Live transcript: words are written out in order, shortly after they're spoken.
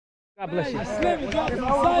God bless you.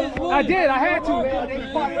 I did. I had to, man.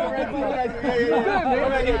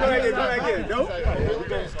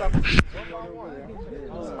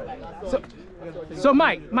 So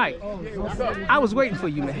Mike, I was waiting for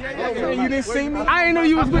you, man. You didn't see me? I didn't know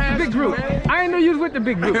you was with the big group. I didn't know you was with the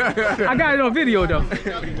big group. I got it on video though.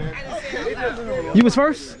 You was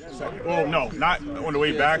first? Well, no, not on the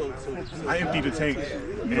way back. I emptied the tank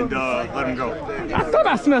and let him go. I thought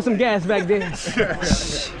I smelled some gas back there.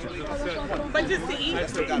 But just to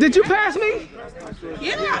eat. Did you pass me?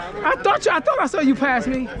 Yeah. I thought I saw you pass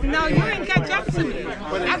me. No, you didn't catch up to me.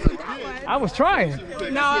 That's what that was. I was trying.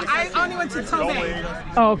 No, I only went to Tobay.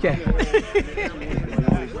 Oh, okay.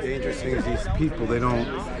 Dangerous thing is these people, they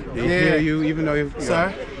hear you even though you...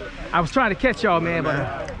 Sir? I was trying to catch y'all, man,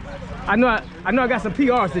 but I know I got some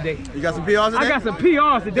PRs today. You got some PRs today? I got some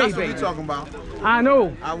PRs today, That's baby. what you talking about. I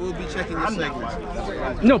know. I will be checking your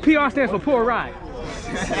segments. No, PR stands for poor ride.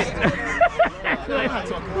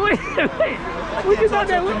 Wait. What you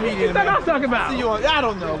thought I was talking about? I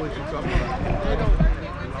don't know what you're talking about.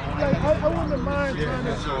 I wouldn't mind trying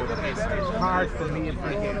to it's hard for me if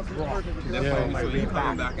I get walk.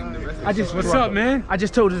 What's up, man? I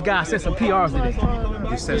just told this guy I said some PRs today.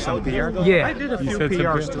 You said some PR? Yeah. I did a few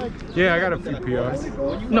PRs too. Yeah, I got a few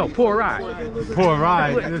PRs. No, poor ride. Poor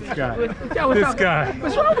ride, this guy. This guy.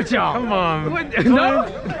 What's wrong with y'all? Come on. No?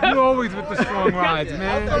 You always with the strong rides,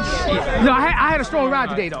 man. No, I had a strong ride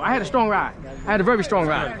today, though. I had a strong ride. I had a very strong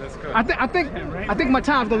ride. I think my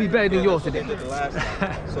time's gonna be better than yours today.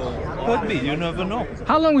 Could be, you never know.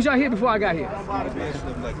 How long was y'all here before I got here?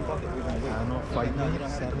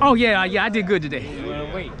 Oh yeah, I did good today.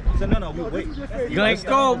 Wait. So no, we wait. Let's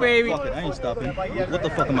go, baby. Fuck it, I ain't stopping. What the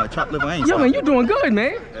fuck am I? Chopped liver? I ain't Yo, stopping. man, you doing good,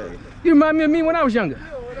 man. Hey. You remind me of me when I was younger.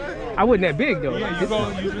 I wasn't that big though.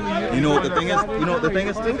 You know what the thing is? You know what the thing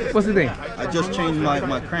is too? What's the thing? I just changed my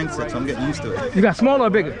crankset, so I'm getting used to it. You got smaller or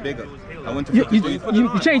bigger? Bigger. I went to You 53.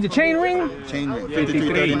 you changed the chain ring? Chain ring.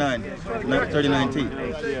 5339.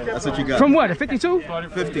 39T. That's what you got. From what? A 52?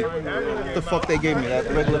 50. What the fuck they gave me? That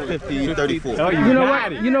regular 50, 34. You know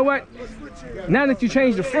what? You know what? Now that you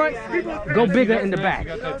changed the front, go bigger in the back.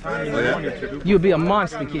 You'll be a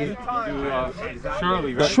monster, kid.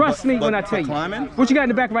 Trust me when I tell you. Climbing? What you got in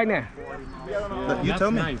the back right now? You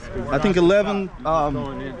tell me. I think 11.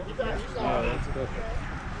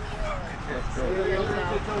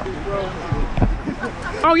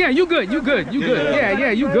 Oh yeah, you good. Yeah, you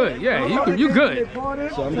good. Yeah, you good.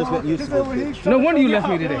 So I'm just getting used to this. No wonder you left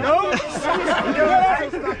me today.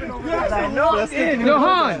 Yo,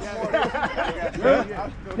 Hans.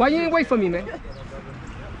 Why you ain't wait for me, man?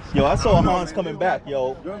 Yo, I saw Hans coming back,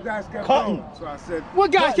 yo. Cutting.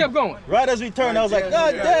 What guys kept going? Right as we turned, I was like,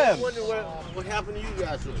 God damn. What happened to you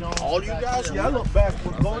guys? All you guys? Yeah, I look back.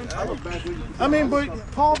 What's going? I look back. I mean, but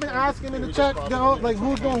Paul been asking in the chat, you know, like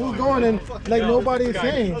who's going, and like nobody is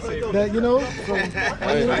saying that, you know. So,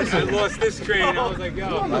 I lost this train. I was like,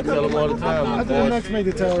 yo. I tell them all the time. I did next make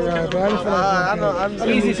the tail ride, but I didn't feel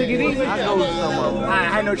like Easy, take it easy. I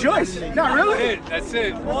had no choice. Not really. That's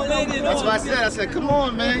it. That's what I said. I said, come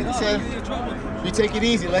on, man. He said, you take it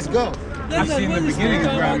easy. Let's go. I seen the beginning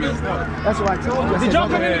of where I messed up. that's what I told you. Did y'all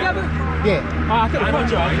come in together? Yeah, I could have put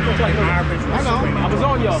y'all. I know. I was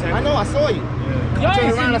on y'all. I know. I saw you. Y'all Turned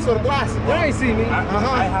ain't around, I see saw me. the glasses. Y'all ain't see me.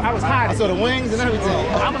 I was I hiding. saw the wings and everything.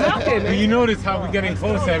 I was out there, man. You notice how we're getting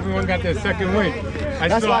closer. Everyone got their second wing. I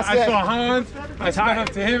That's what I said. saw Hans. I went up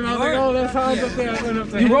to him. I was like, oh, that's Hans up there. I went up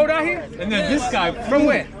to him. You rode out here? And then this guy, From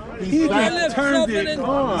where? he just turned it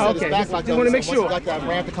on. Okay, just want to make sure. Got that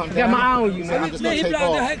ramp to come Got down. my eye on you, I'm man. just gonna take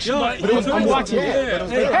off. I'm watching you. I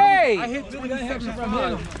Hey! hit 27.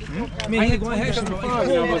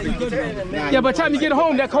 Yeah, by the time you get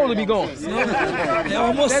home, that cold will be gone.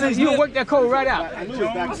 You'll work that cold right out.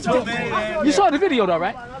 You saw the video though,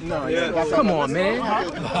 right? No, yeah. Come on, man.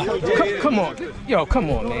 Come on. Yo,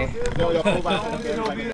 come on, man.